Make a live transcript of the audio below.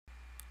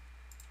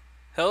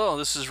Hello,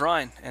 this is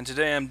Ryan, and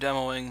today I'm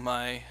demoing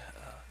my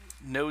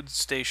Node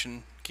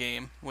Station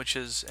game, which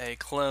is a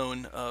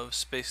clone of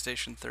Space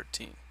Station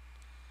 13.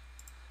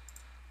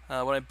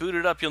 When I boot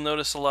it up, you'll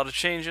notice a lot of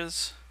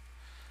changes,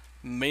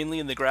 mainly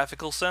in the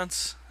graphical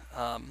sense.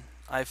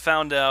 I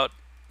found out,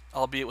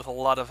 albeit with a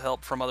lot of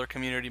help from other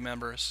community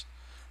members,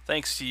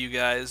 thanks to you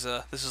guys,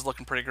 this is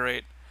looking pretty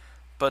great.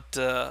 But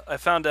I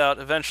found out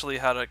eventually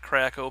how to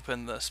crack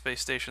open the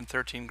Space Station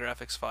 13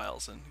 graphics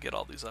files and get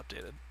all these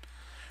updated.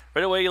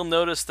 Right away, you'll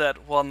notice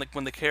that when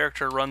the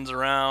character runs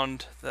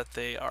around, that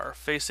they are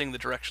facing the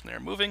direction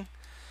they're moving,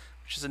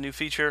 which is a new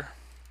feature,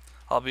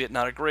 albeit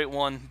not a great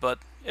one, but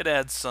it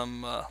adds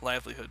some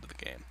livelihood to the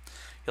game.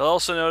 You'll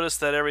also notice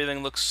that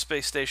everything looks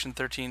Space Station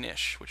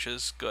 13-ish, which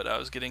is good. I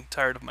was getting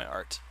tired of my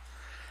art.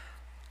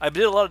 I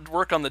did a lot of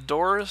work on the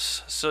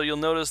doors, so you'll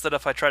notice that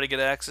if I try to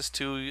get access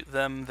to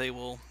them, they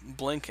will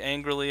blink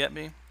angrily at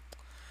me.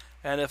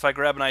 And if I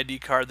grab an ID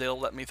card, they'll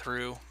let me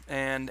through,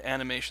 and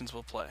animations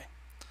will play.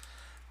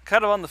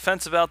 Kind of on the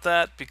fence about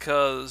that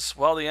because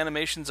while the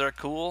animations are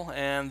cool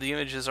and the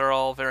images are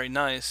all very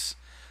nice,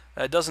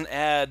 it doesn't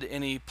add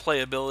any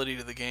playability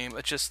to the game.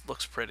 It just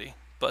looks pretty.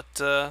 But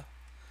I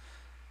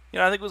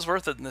think it was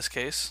worth it in this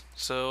case.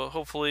 So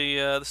hopefully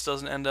this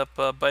doesn't end up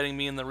biting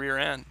me in the rear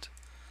end.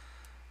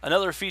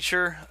 Another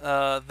feature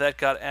that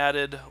got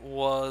added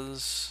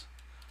was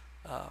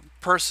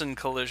person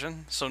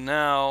collision. So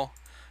now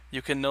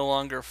you can no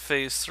longer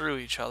phase through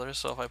each other.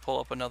 So if I pull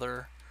up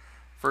another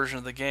version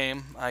of the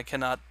game, I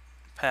cannot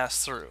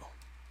pass through.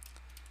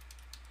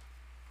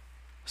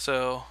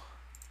 So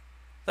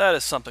that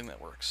is something that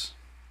works.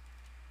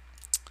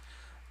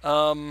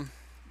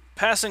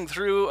 Passing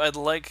through, I'd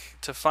like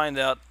to find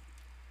out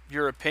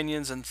your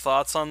opinions and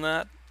thoughts on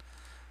that.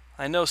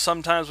 I know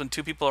sometimes when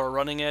two people are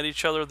running at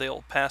each other,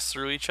 they'll pass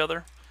through each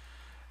other.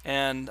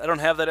 And I don't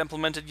have that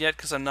implemented yet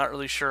because I'm not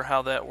really sure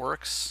how that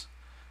works.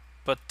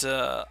 But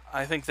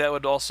I think that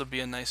would also be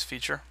a nice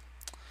feature.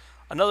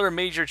 Another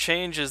major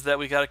change is that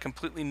we got a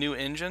completely new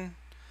engine.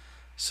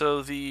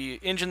 So the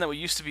engine that we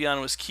used to be on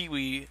was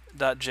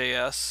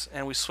Kiwi.js,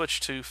 and we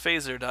switched to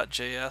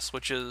Phaser.js,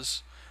 which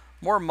is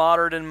more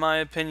modern in my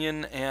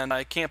opinion, and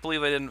I can't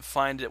believe I didn't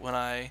find it when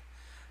I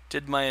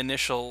did my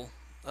initial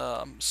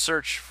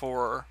search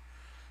for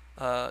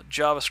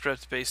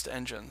JavaScript-based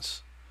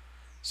engines.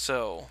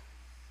 So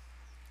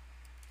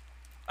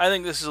I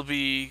think this will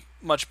be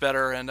much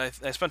better, and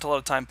I spent a lot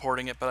of time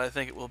porting it, but I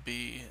think it will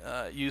be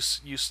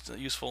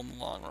useful in the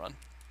long run.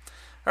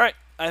 Alright,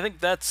 I think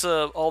that's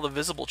all the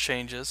visible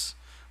changes,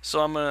 so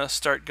I'm going to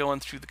start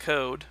going through the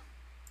code.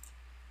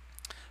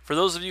 For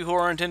those of you who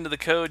aren't into the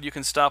code, you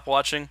can stop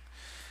watching.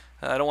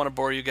 I don't want to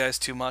bore you guys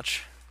too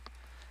much.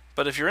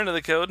 But if you're into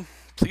the code,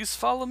 please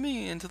follow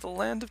me into the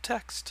land of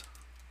text.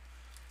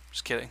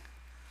 Just kidding.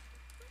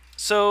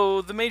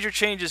 So the major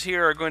changes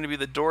here are going to be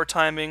the door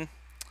timing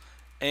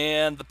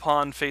and the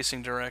pawn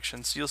facing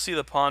direction. So you'll see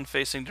the pawn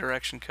facing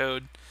direction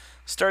code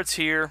starts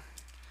here.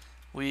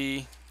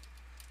 We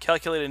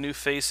calculate a new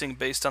facing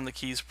based on the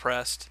keys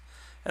pressed,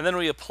 and then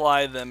we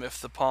apply them if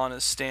the pawn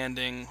is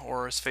standing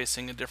or is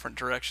facing a different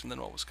direction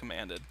than what was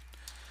commanded.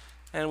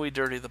 And we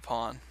dirty the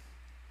pawn.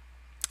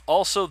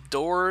 Also,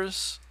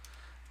 doors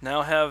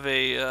now have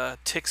a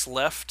ticks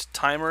left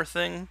timer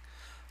thing,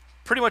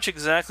 pretty much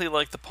exactly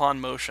like the pawn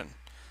motion.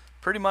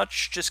 Pretty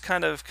much just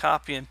kind of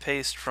copy and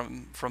paste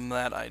from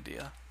that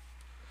idea.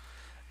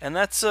 And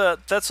that's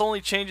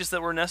only changes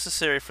that were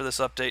necessary for this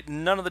update.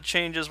 None of the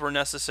changes were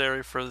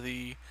necessary for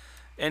the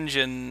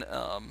engine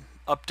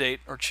update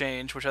or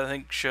change, which I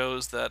think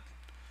shows that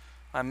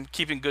I'm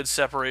keeping good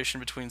separation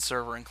between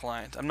server and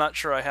client. I'm not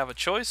sure I have a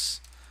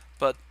choice,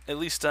 but at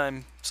least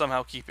I'm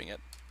somehow keeping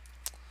it.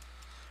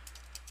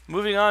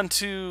 Moving on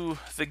to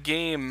the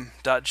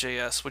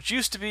game.js, which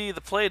used to be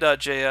the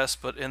play.js,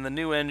 but in the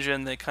new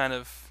engine they kind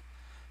of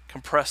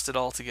compressed it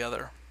all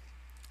together.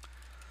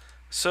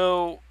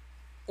 So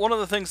one of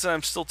the things that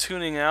I'm still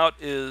tuning out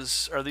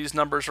are these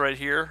numbers right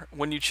here.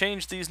 When you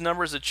change these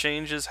numbers, it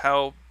changes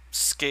how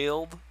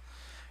scaled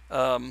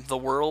the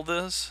world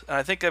is. And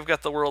I think I've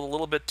got the world a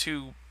little bit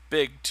too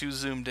big, too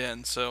zoomed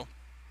in, so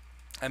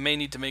I may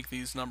need to make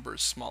these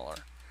numbers smaller.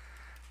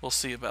 We'll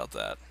see about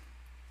that.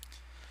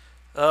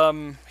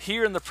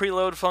 Here in the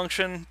preload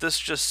function, this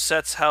just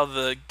sets how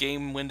the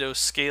game window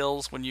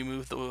scales when you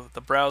move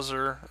the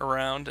browser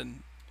around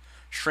and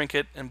shrink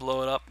it and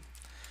blow it up.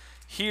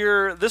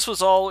 Here, this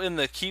was all in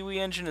the Kiwi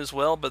engine as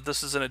well, but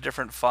this is in a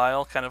different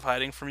file, kind of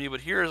hiding from you.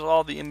 But here's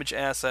all the image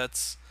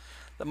assets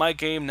that my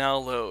game now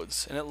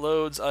loads, and it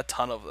loads a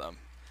ton of them.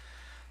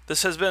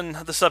 This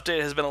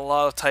update has been a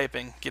lot of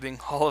typing, getting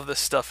all of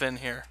this stuff in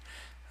here.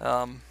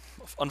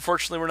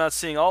 Unfortunately, we're not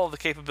seeing all of the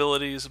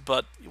capabilities,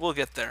 but we'll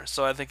get there.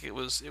 So I think it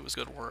was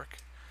good work.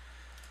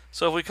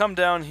 So if we come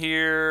down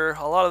here,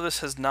 a lot of this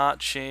has not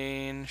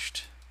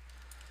changed.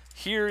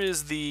 Here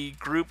is the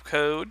group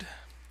code.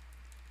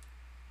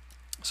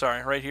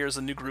 Sorry, right here is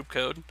the new group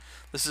code.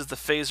 This is the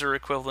phaser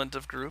equivalent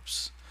of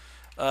groups.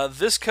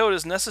 This code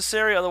is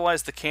necessary,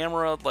 otherwise the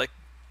camera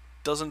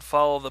doesn't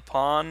follow the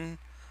pawn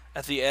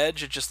at the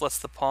edge, it just lets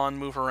the pawn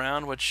move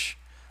around, which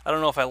I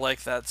don't know if I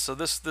like that. So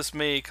this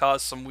may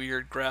cause some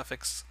weird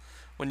graphics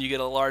when you get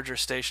a larger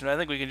station. I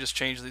think we can just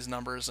change these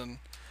numbers and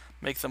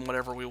make them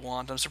whatever we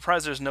want. I'm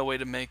surprised there's no way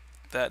to make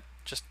that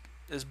just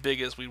as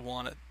big as we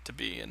want it to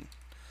be and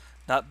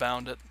not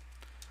bound it.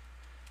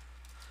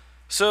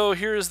 So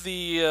here's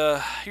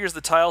the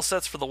tile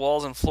sets for the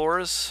walls and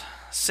floors.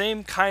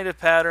 Same kind of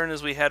pattern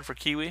as we had for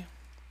Kiwi.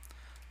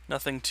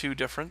 Nothing too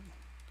different.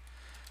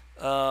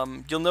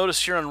 You'll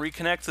notice here on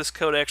Reconnect this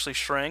code actually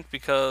shrank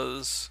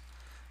because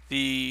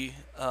the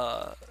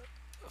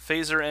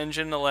Phaser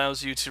engine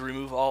allows you to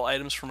remove all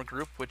items from a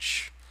group,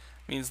 which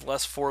means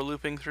less for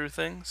looping through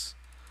things.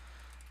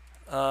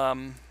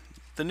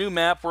 The new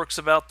map works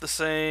about the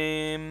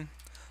same.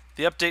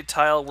 The update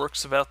tile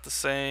works about the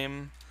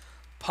same.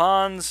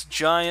 Pawns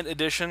Giant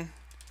Edition.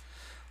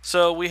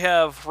 So we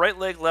have right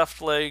leg,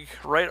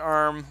 right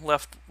arm,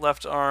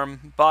 left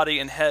arm, body,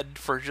 and head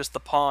for just the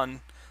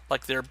pawn,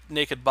 like their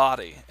naked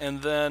body.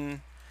 And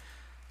then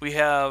we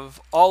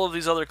have all of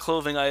these other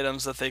clothing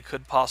items that they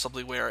could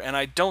possibly wear. And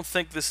I don't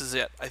think this is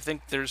it. I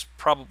think there's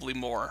probably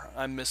more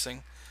I'm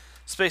missing.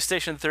 Space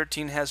Station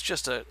 13 has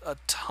just a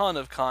ton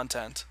of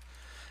content.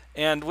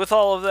 And with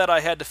all of that,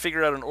 I had to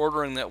figure out an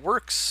ordering that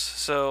works.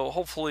 So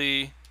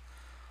hopefully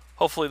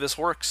this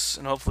works,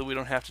 and hopefully we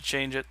don't have to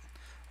change it.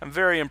 I'm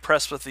very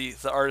impressed with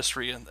the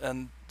artistry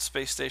and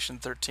Space Station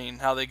 13,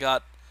 how they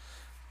got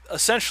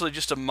essentially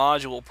just a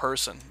module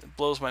person. It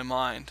blows my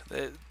mind.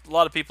 A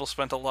lot of people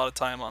spent a lot of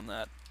time on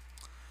that.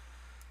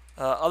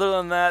 Other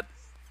than that,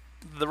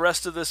 the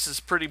rest of this is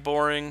pretty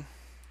boring.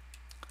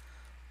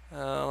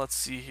 Let's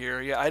see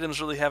here. Yeah, items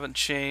really haven't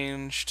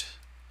changed.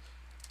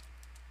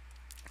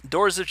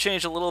 Doors have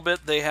changed a little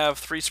bit. They have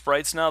 3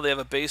 sprites now. They have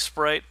a base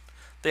sprite.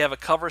 They have a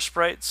cover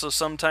sprite, so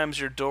sometimes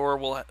your door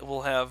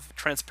will have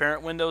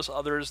transparent windows.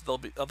 Other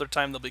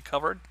time they'll be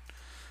covered.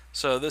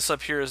 So this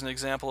up here is an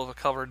example of a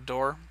covered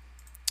door.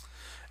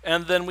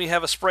 And then we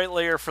have a sprite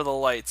layer for the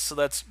lights. So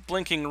that's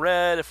blinking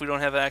red if we don't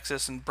have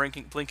access, and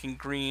blinking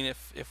green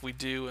if we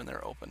do and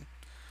they're open.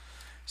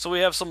 So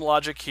we have some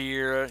logic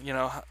here, you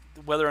know,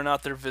 whether or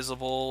not they're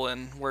visible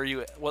and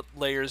what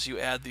layers you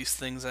add these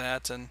things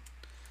at, and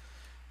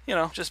you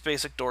know, just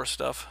basic door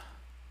stuff.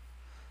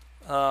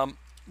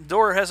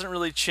 Door hasn't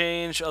really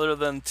changed other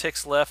than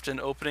ticks left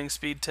and opening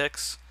speed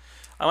ticks.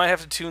 I might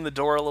have to tune the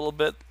door a little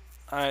bit.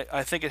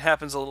 I think it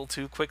happens a little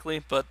too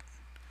quickly, but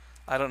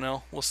I don't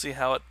know. We'll see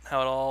how it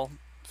all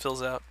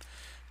fills out.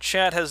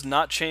 Chat has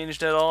not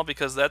changed at all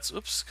because that's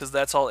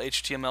all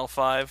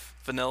HTML5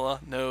 vanilla,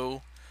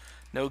 no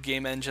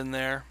game engine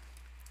there.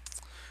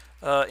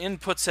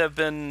 Inputs have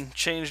been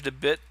changed a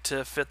bit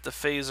to fit the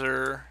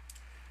Phaser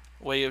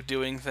way of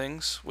doing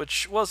things,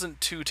 which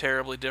wasn't too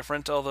terribly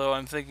different, although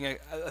I think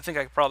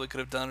I probably could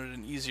have done it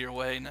an easier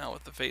way now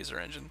with the Phaser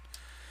engine.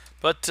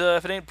 But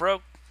if it ain't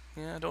broke,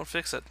 yeah, don't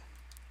fix it.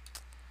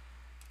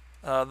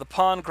 The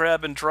pawn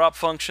grab and drop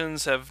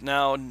functions have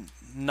now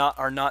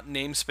are not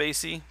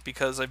namespacey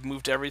because I've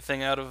moved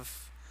everything out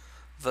of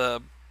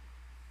the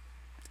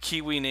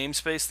Kiwi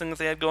namespace thing that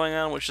they had going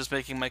on, which is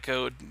making my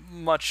code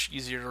much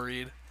easier to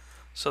read.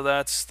 So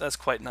that's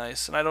quite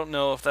nice. And I don't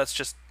know if that's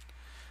just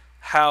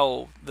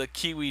how the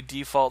Kiwi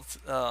default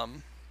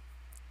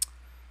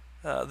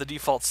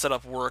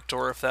setup worked,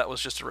 or if that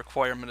was just a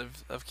requirement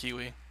of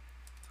Kiwi.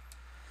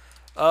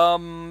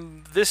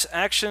 This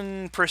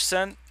action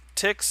percent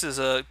ticks is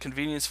a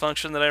convenience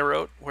function that I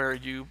wrote where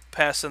you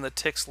pass in the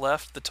ticks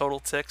left, the total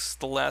ticks,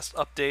 the last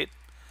update,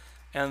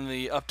 and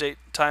the update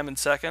time in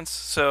seconds.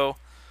 So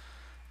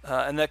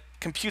and that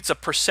computes a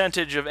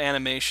percentage of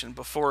animation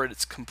before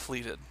it's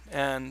completed.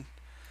 And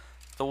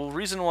the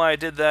reason why I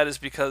did that is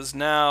because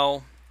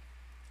now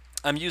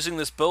I'm using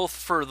this both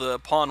for the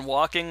pawn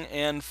walking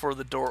and for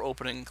the door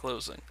opening and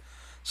closing.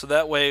 So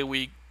that way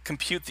we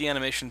compute the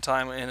animation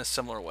time in a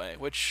similar way,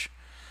 which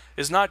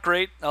is not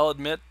great, I'll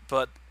admit,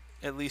 but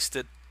at least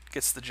it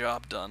gets the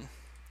job done.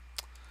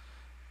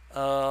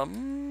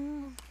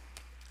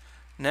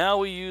 Now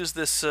we use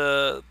this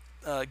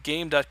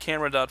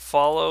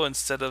game.camera.follow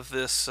instead of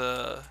this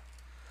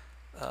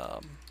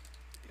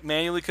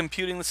manually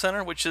computing the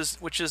center, which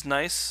is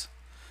nice.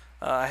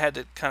 I had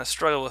to kind of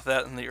struggle with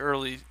that in the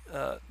early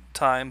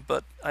time,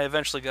 but I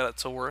eventually got it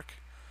to work.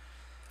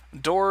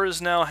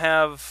 Doors now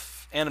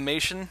have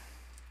animation,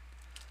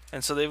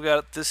 and so they've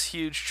got this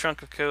huge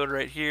chunk of code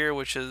right here,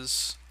 which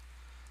is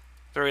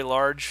very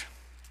large.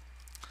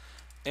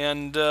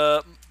 And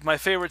my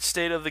favorite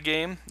state of the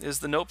game is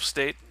the nope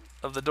state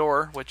of the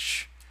door,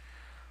 which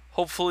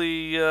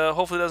hopefully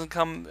doesn't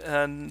come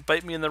and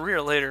bite me in the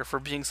rear later for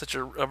being such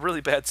a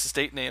really bad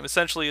state name.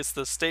 Essentially, it's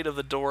the state of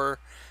the door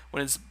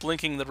when it's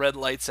blinking the red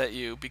lights at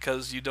you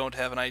because you don't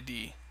have an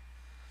ID.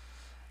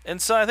 And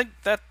so I think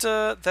that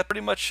that pretty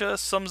much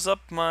sums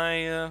up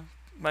my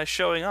my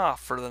showing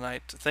off for the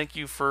night. Thank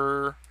you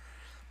for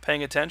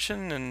paying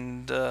attention,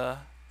 and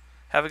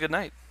have a good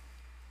night.